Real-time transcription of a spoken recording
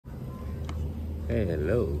Hey,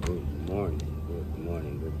 hello, good morning,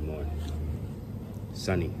 good morning.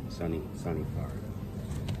 Sunny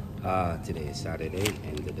part. Today is Saturday,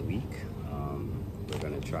 end of the week. We're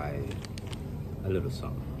gonna try a little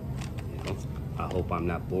something, you know. I hope I'm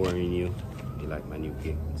not boring you. You like my new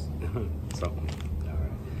gigs. Something,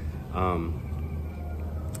 all right.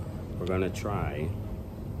 We're gonna try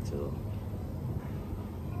to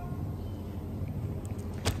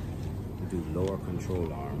do lower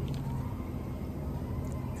control arm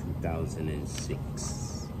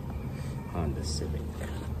 2006 Honda Civic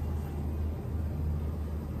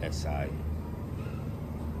SI.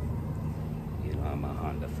 You know, I'm a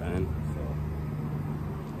Honda fan, so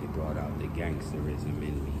it brought out the gangsterism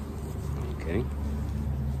in me. Okay.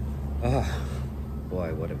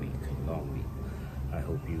 Boy, what a week, long week. I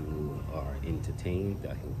hope you are entertained.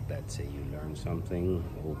 I hope that you learned something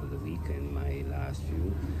over the week in my last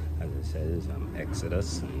few. As it says, I'm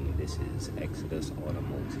Exodus, and this is Exodus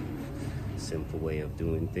Automotive. Simple way of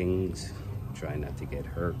doing things. Try not to get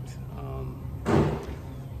hurt.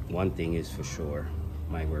 One thing is for sure,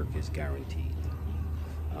 my work is guaranteed.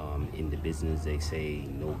 In the business, they say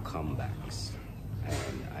no comebacks,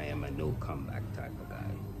 and I am a no comeback type of guy.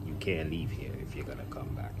 You can't leave here if you're gonna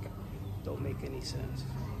come back. Don't make any sense.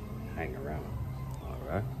 Hang around. All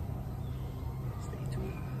right. Stay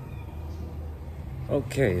tuned.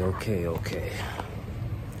 Okay.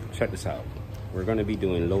 Check this out. We're gonna be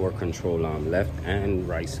doing lower control arm, left and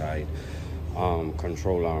right side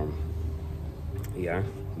control arm. Yeah,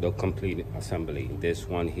 the complete assembly. This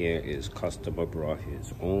one here is customer brought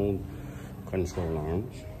his own control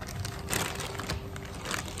arms.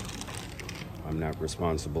 I'm not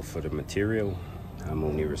responsible for the material. I'm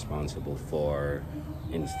only responsible for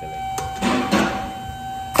installation.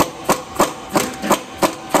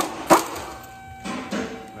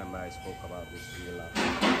 Remember I spoke about this a lot.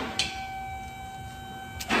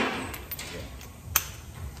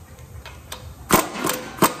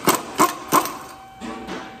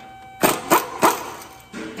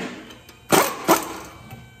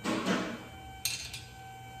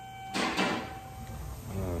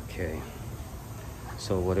 Okay.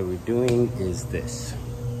 So what are we doing is this.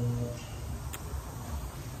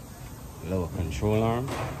 Lower control arm,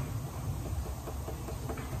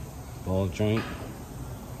 ball joint,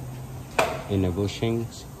 inner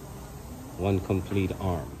bushings, one complete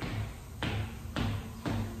arm.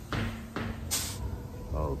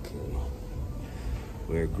 Okay.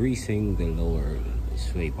 We're greasing the lower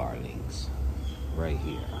sway bar links right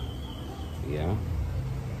here. Yeah?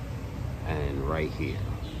 And right here.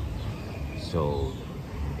 So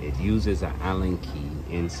it uses an Allen key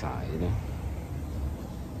inside.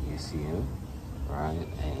 You see it, right?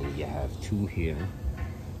 And you have two here.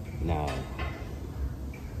 Now,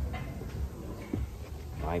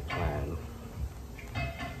 my plan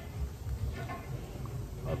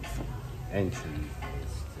of entry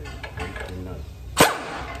is to break the nut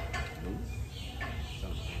loose.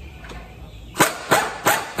 Sometimes you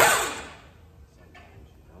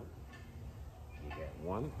don't. You get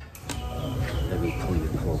one. Let me pull you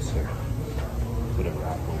closer. Put a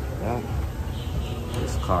wrap over that.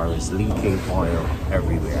 This car is leaking oil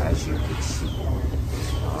everywhere, as you can see.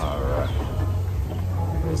 All right.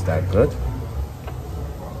 Is that good?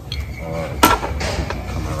 Or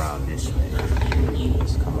come around this way?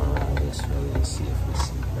 Let's come around this way and see if we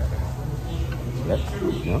see better. Yep.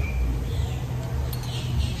 No?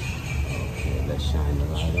 Okay, let's shine the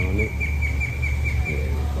light on it. There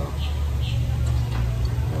we go.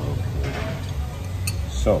 Okay.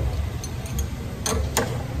 So,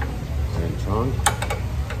 wrench on.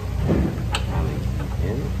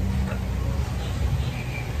 In.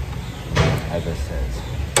 As it says.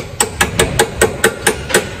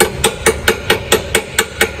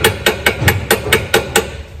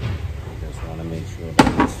 Just want to make sure that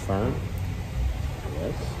it's firm.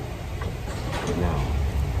 Yes. Now,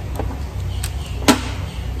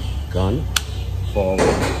 gun,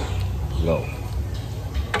 forward, low.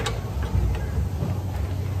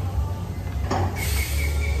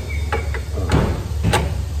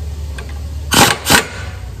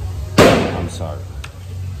 Sorry.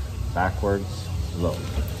 Backwards, low.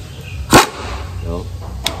 No,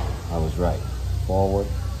 I was right. Forward,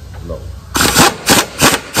 low.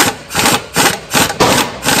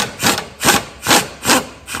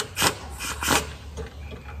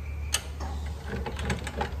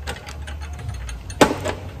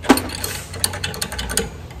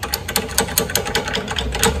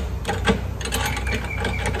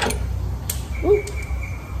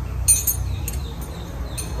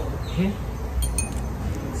 Okay.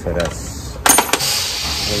 So that's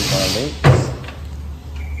 3 bar links.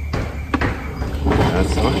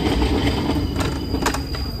 that's on.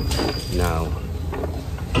 Now,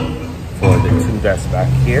 for the two that's back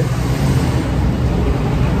here,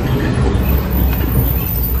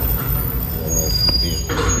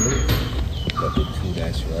 but the two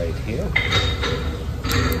that's right here,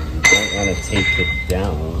 you don't want to take it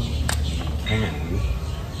down. You can.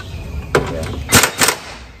 Yeah.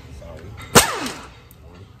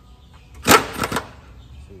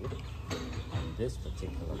 On this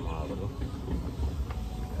particular model,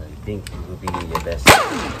 I think it will be in your best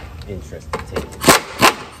interest to take it.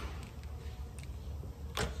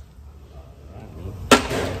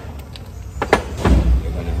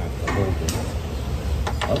 You're going to have to hold it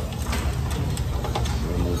up.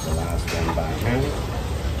 Remove the last one by hand.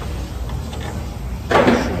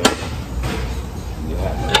 You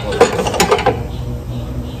have to hold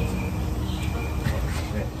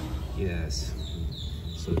it. Yes.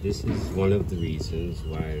 So this is one of the reasons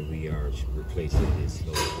why we are replacing this.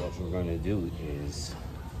 So what we're going to do is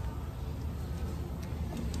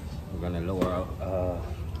we're going to lower out,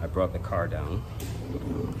 I brought the car down.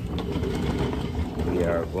 We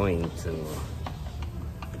are going to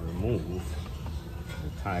remove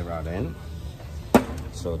the tie rod end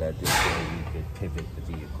so that this way we can pivot the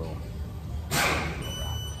vehicle.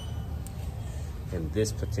 In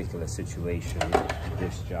this particular situation,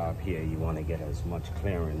 this job here, you want to get as much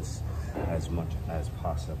clearance as much as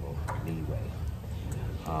possible, leeway.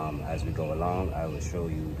 As we go along, I will show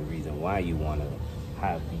you the reason why you want to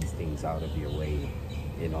have these things out of your way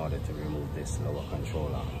in order to remove this lower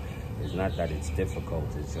control arm. It's not that it's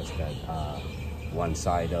difficult, it's just that one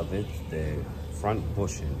side of it, the front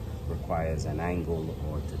bushing, requires an angle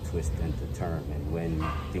or to twist and to turn, and when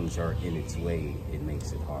things are in its way, it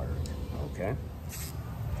makes it hard, okay?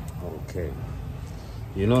 Okay,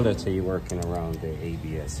 you know that you're working around the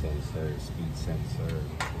ABS sensor, speed sensor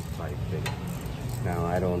type thing. Now,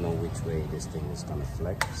 I don't know which way this thing is gonna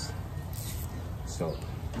flex. So,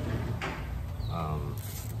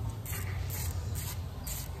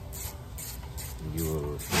 you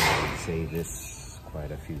will hear me say this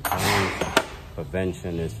quite a few times.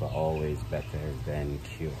 Prevention is for always better than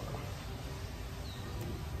cure.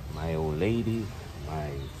 My old lady,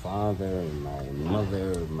 my father, my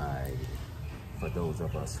mother, for those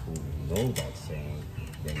of us who know that saying,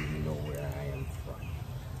 then you know where I am from,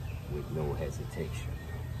 with no hesitation,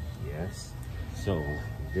 yes? So,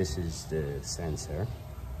 this is the sensor.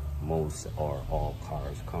 Most or all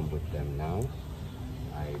cars come with them now.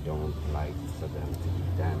 I don't like for them to be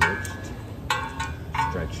damaged.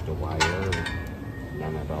 Stretch the wire,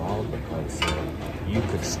 none at all, because you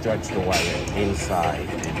could stretch the wire inside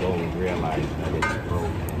and don't realize that it's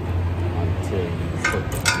broken until you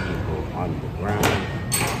put the vehicle on the ground,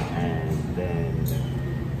 and then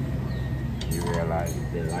you realize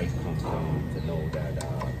the light comes on to know that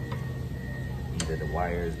either the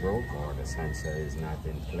wire is broke or the sensor is not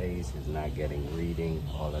in place, is not getting reading,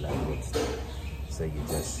 all of that good stuff. So you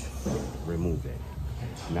just remove it.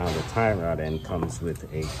 Now the tie rod end comes with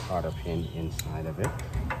a cotter pin inside of it.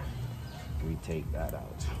 We take that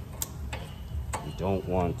out. You don't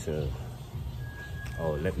want to,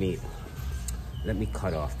 oh, let me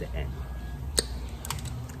cut off the end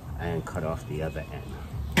and cut off the other end.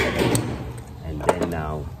 And then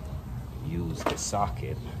now use the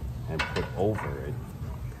socket and put over it.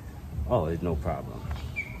 Oh, it's no problem.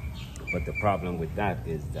 But the problem with that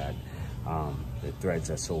is that the threads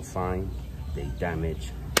are so fine, they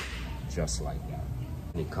damage just like that.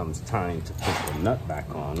 When it comes time to put the nut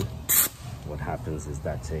back on, what happens is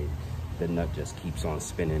that the nut just keeps on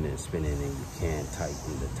spinning and spinning, and you can't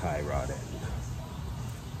tighten the tie rod end.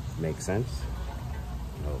 Make sense?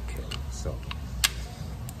 Okay, so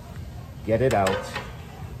get it out.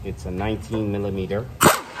 It's a 19 millimeter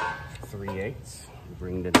 3/8.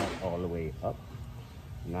 Bring the nut all the way up.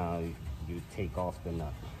 Now you take off the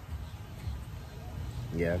nut.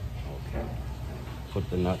 Yeah, okay. Put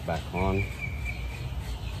the nut back on,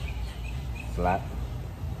 flat.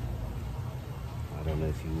 I don't know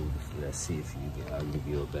if you, let's see if you, I'll give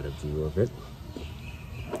you a better view of it.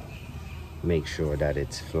 Make sure that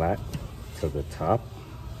it's flat to the top.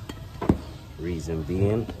 Reason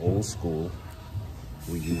being, old school,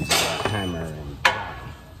 we use our hammer and bow,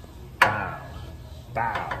 bow,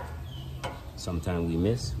 bow. Sometimes we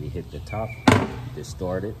miss, we hit the top,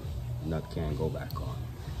 distort it, nut can't go back on.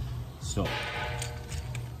 So,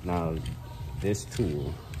 now this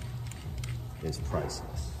tool is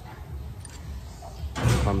priceless.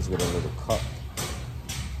 It comes with a little cup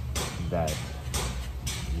that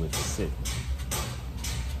would sit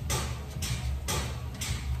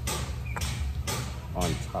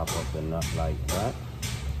on top of the nut like that,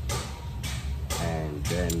 and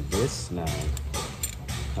And this now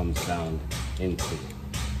comes down into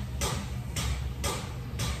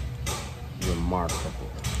remarkable.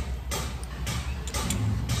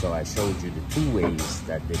 So I showed you the two ways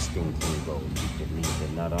that this thing can go. You can leave the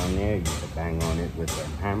nut on there, you can bang on it with a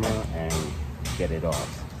hammer and get it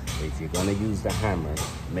off. If you're gonna use the hammer,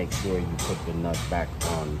 make sure you put the nut back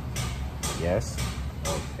on. Yes?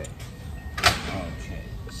 Okay. Okay,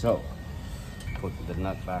 so put the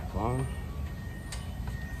nut back on.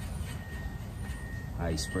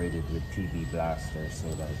 I sprayed it with PB Blaster so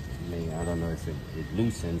that I don't know if it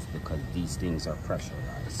loosens because these things are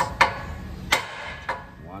pressurized.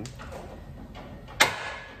 1, 2.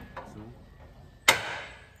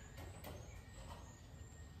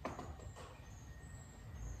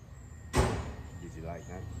 Did you like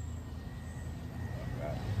that?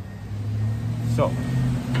 Alright. So,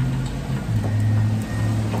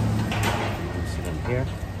 loosen them here.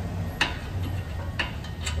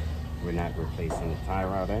 We're not replacing the tie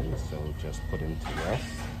rod end, so just put them to rest.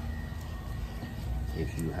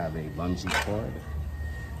 If you have a bungee cord,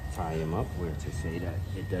 tie them up where to say that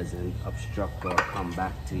it doesn't obstruct or come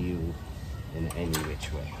back to you in any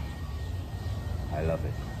which way. I love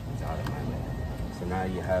it. It's out of my way. So now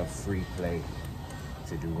you have free play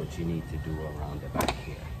to do what you need to do around the back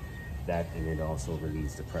here. That, and it also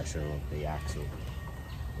relieves the pressure of the axle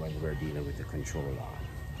when we're dealing with the control arm.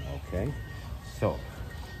 Okay, so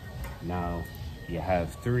now you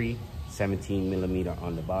have 3 17mm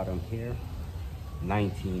on the bottom here,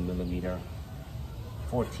 19mm,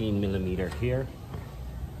 14mm here,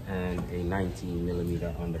 and a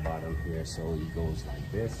 19mm on the bottom here. So it goes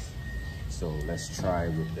like this. So let's try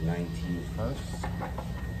with the 19 first.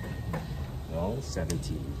 No,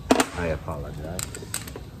 17. I apologize.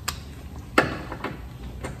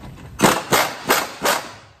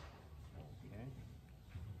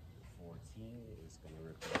 Is going to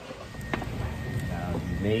replace. Now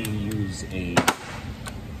you may use a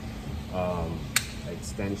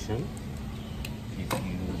extension if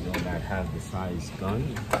you do not have the size gun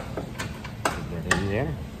to get in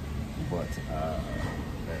there, but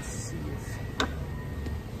let's see if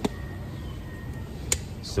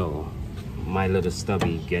so my little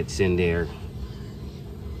stubby gets in there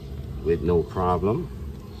with no problem.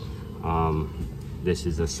 This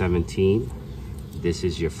is a 17. This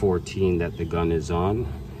is your 14 that the gun is on,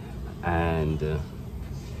 and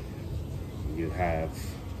you have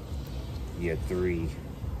your 3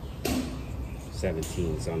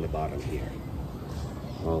 17s on the bottom here.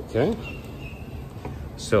 Okay,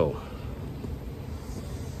 so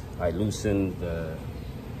I loosened the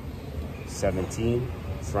 17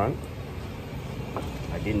 front.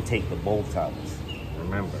 I didn't take the bolt out.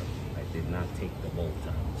 Remember, I did not take the bolt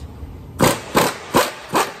out.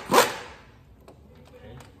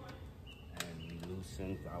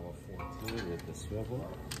 Our 14 with the swivel.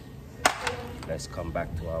 Let's come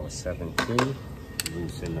back to our 17,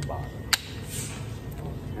 loosen the bottom.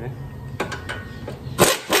 Okay.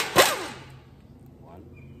 1.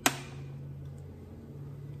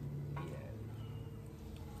 Yeah.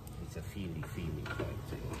 It's a feely type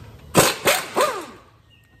thing.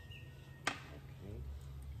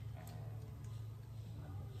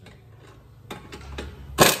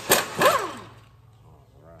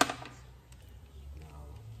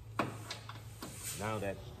 Now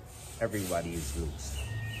that everybody is loose,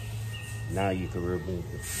 now you can remove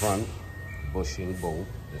the front bushing bolt,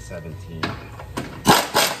 the 17.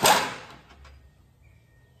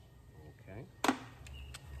 Okay.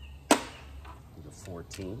 The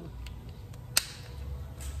 14.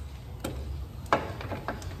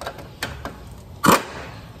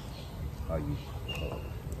 Are you?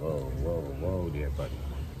 Whoa there, buddy.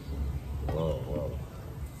 Whoa.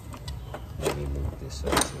 Let me move this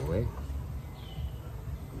out of the way.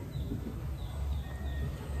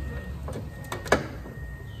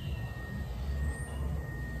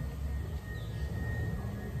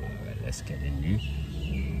 Let's get in there.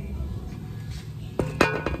 I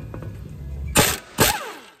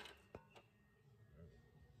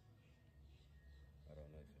don't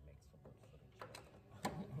know if it makes so much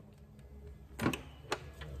footage.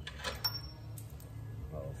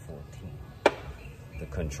 Oh, 14. The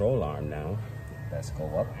control arm now. Let's go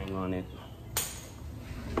up. Hang on it.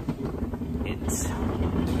 It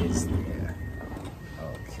is there.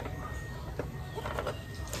 Okay.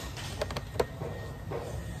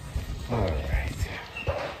 Alright.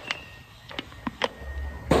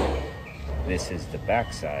 This is the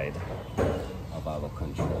back side of our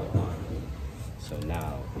control arm. So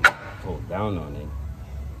now, if I pull down on it,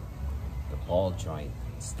 the ball joint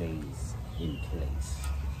stays in place.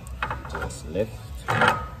 Just lift.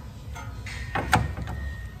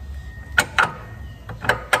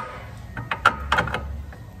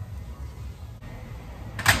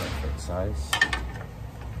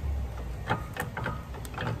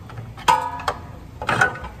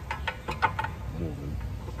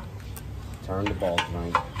 turn the ball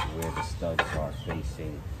joint where the studs are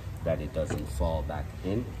facing, that it doesn't fall back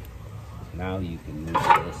in. Now you can move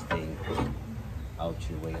this thing out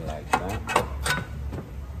your way like that.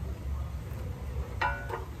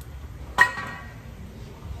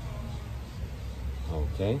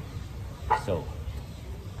 Okay, so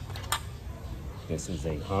this is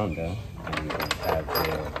a Honda, and you have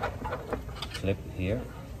their clip here.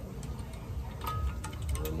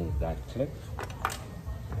 Remove that clip.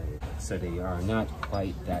 So they are not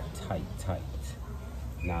quite that tight.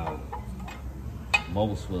 Now,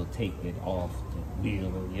 most will take it off the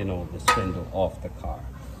wheel, you know, the spindle off the car.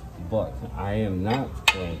 But I am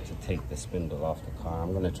not going to take the spindle off the car.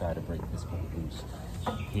 I'm going to try to break this one loose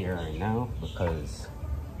here and now, because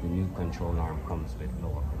the new control arm comes with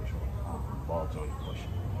lower control ball joint push.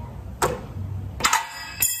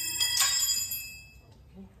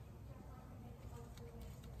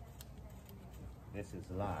 This is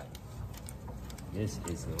live. This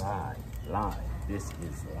is live. This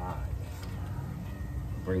is live.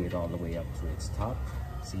 Bring it all the way up to its top.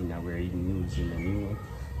 See, now we're even using the new one,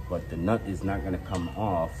 but the nut is not going to come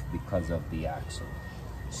off because of the axle.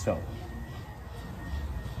 So,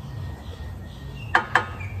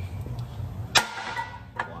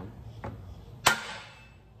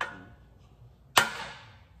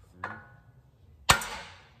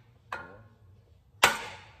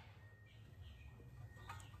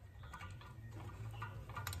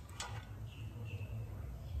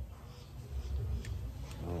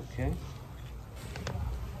 okay.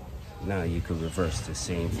 Now you can reverse the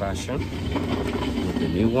same fashion with the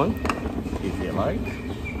new one, if you like,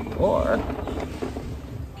 or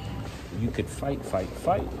you could fight,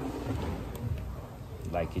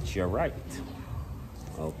 like it's your right.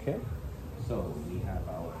 Okay, so we have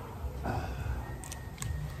our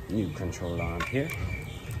new control arm here.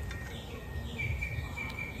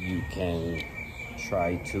 You can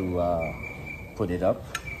try to put it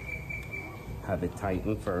up, have it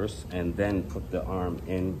tighten first, and then put the arm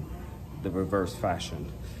in the reverse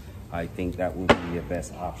fashion. I think that would be your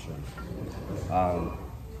best option.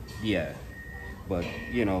 Yeah, but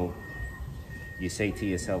you know, you say to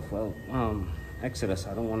yourself, well, Exodus,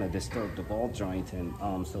 I don't want to disturb the ball joint and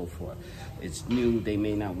so forth. It's new, they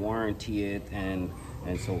may not warranty it, and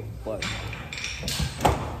so, but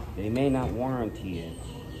they may not warranty it,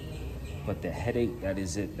 but the headache that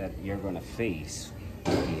you're gonna face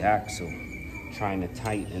with the axle, trying to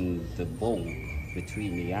tighten the bolt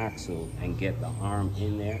between the axle and get the arm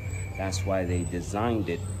in there. That's why they designed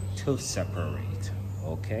it to separate.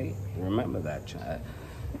 Okay, remember that.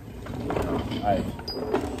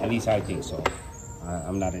 At least I think so.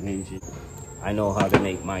 I'm not an engineer. I know how to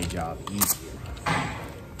make my job easier.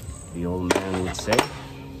 The old man would say,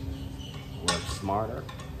 work smarter,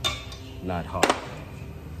 not harder.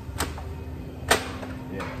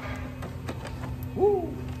 Yeah.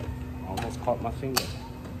 Woo! Almost caught my finger.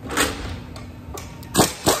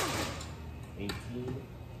 18.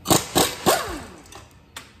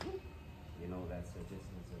 You know, this is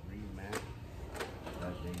a remap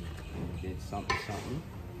that they did something.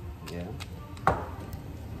 Yeah.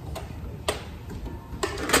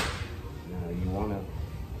 Now you wanna,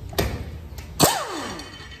 there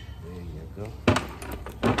you go.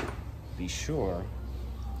 Be sure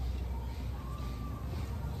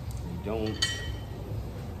you don't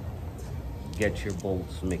get your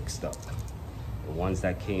bolts mixed up. The ones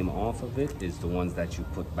that came off of it is the ones that you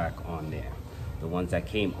put back on there. The ones that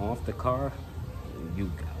came off the car,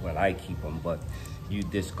 well, I keep them, but you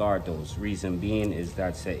discard those. Reason being is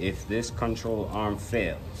that, say, if this control arm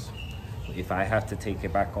fails, if I have to take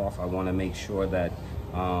it back off, I want to make sure that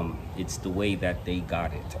it's the way that they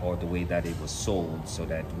got it, or the way that it was sold, so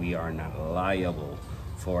that we are not liable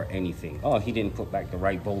for anything. Oh, he didn't put back the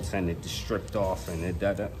right bolts and it stripped off and it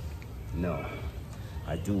da-da. No,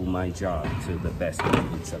 I do my job to the best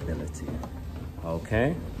of its ability.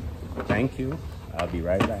 Okay, thank you. I'll be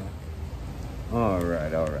right back. All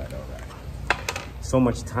right. So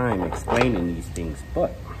much time explaining these things,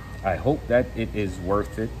 but I hope that it is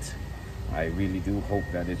worth it. I really do hope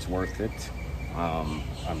that it's worth it.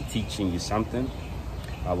 I'm teaching you something.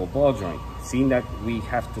 Our ball joint, seeing that we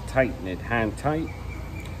have to tighten it hand tight,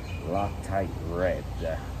 Loctite red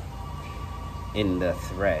in the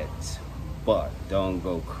threads, but don't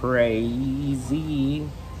go crazy,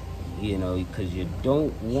 you know, because you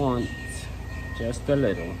don't want just a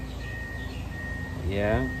little,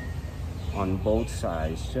 yeah, on both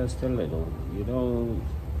sides, just a little. You don't,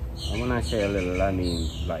 and when I say a little, I mean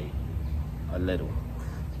like a little,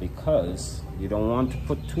 because you don't want to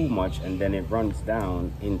put too much and then it runs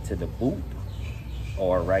down into the boot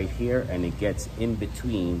or right here and it gets in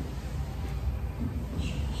between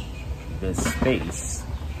the space,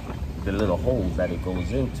 the little holes that it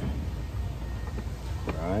goes into.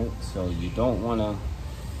 Right? So you don't wanna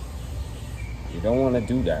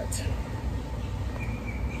do that.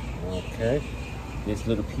 Okay, this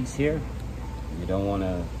little piece here, you don't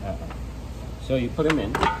wanna. So you put them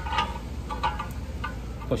in,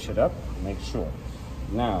 push it up, make sure.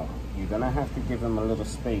 Now you're gonna have to give them a little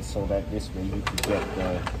space so that this way you can get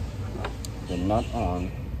the nut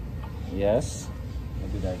on. Yes.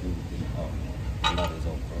 What did I do? Oh, the nut is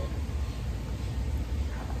okay.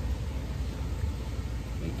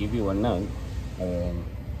 They give you a nut.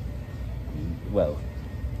 Well,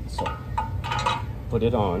 so put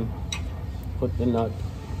it on. Put the nut.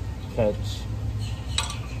 Catch.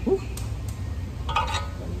 Woo.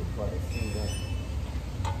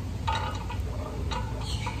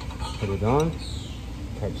 Put it on.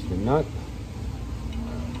 Catch the nut.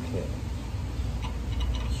 Okay.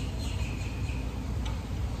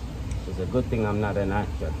 It's a good thing I'm not an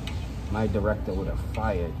actor. My director would have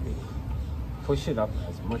fired me. Push it up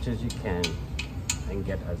as much as you can and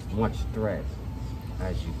get as much thread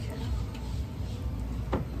as you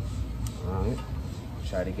can. All right.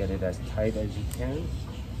 Try to get it as tight as you can.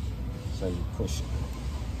 So you push it.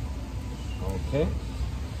 Okay.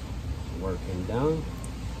 Working down.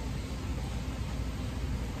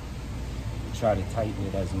 Try to tighten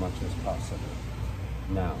it as much as possible.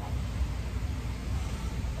 Now,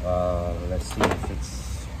 let's see if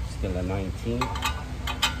it's still a 19.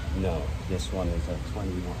 No, this one is a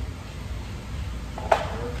 21.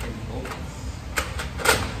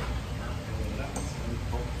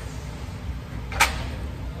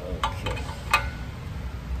 Okay.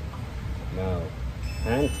 Now,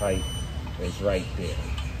 hand tight is right there.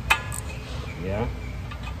 Yeah?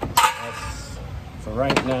 For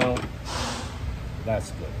right now,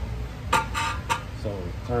 that's good. So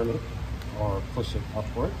turn it or push it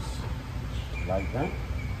upwards like that.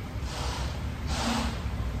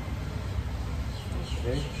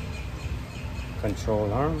 Okay.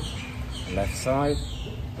 Control arm, left side.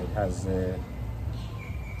 It has the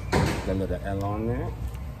little L on there.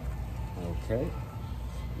 Okay.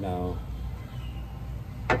 Now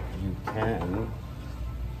you can.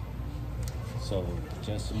 So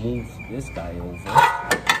just move this guy over.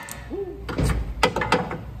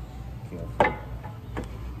 Careful.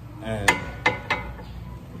 And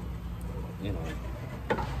you know,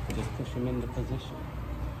 just push him into position.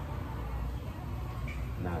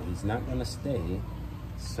 Now he's not gonna stay,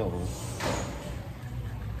 so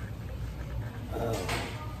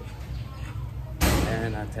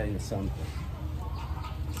and I'll tell you something.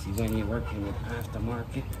 See, when you're working with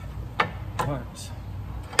aftermarket parts,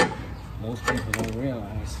 most people don't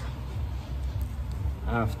realize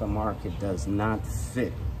aftermarket does not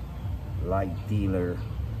fit like dealer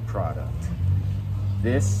product.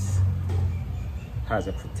 This has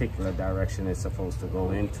a particular direction it's supposed to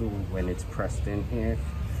go into when it's pressed in here.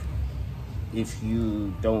 If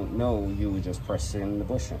you don't know, you would just press in the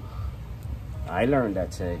bushing. I learned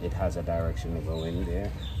that it has a direction to go in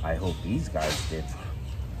there. I hope these guys did.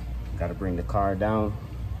 Got to bring the car down,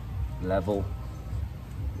 level.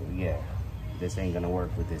 Yeah, this ain't gonna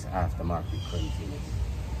work with this aftermarket craziness.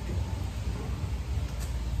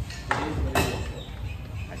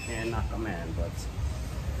 I can't knock a man, but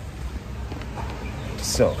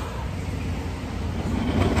so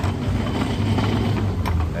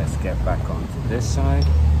let's get back onto this side.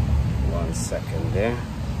 1 second there.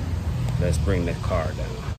 Let's bring the car down.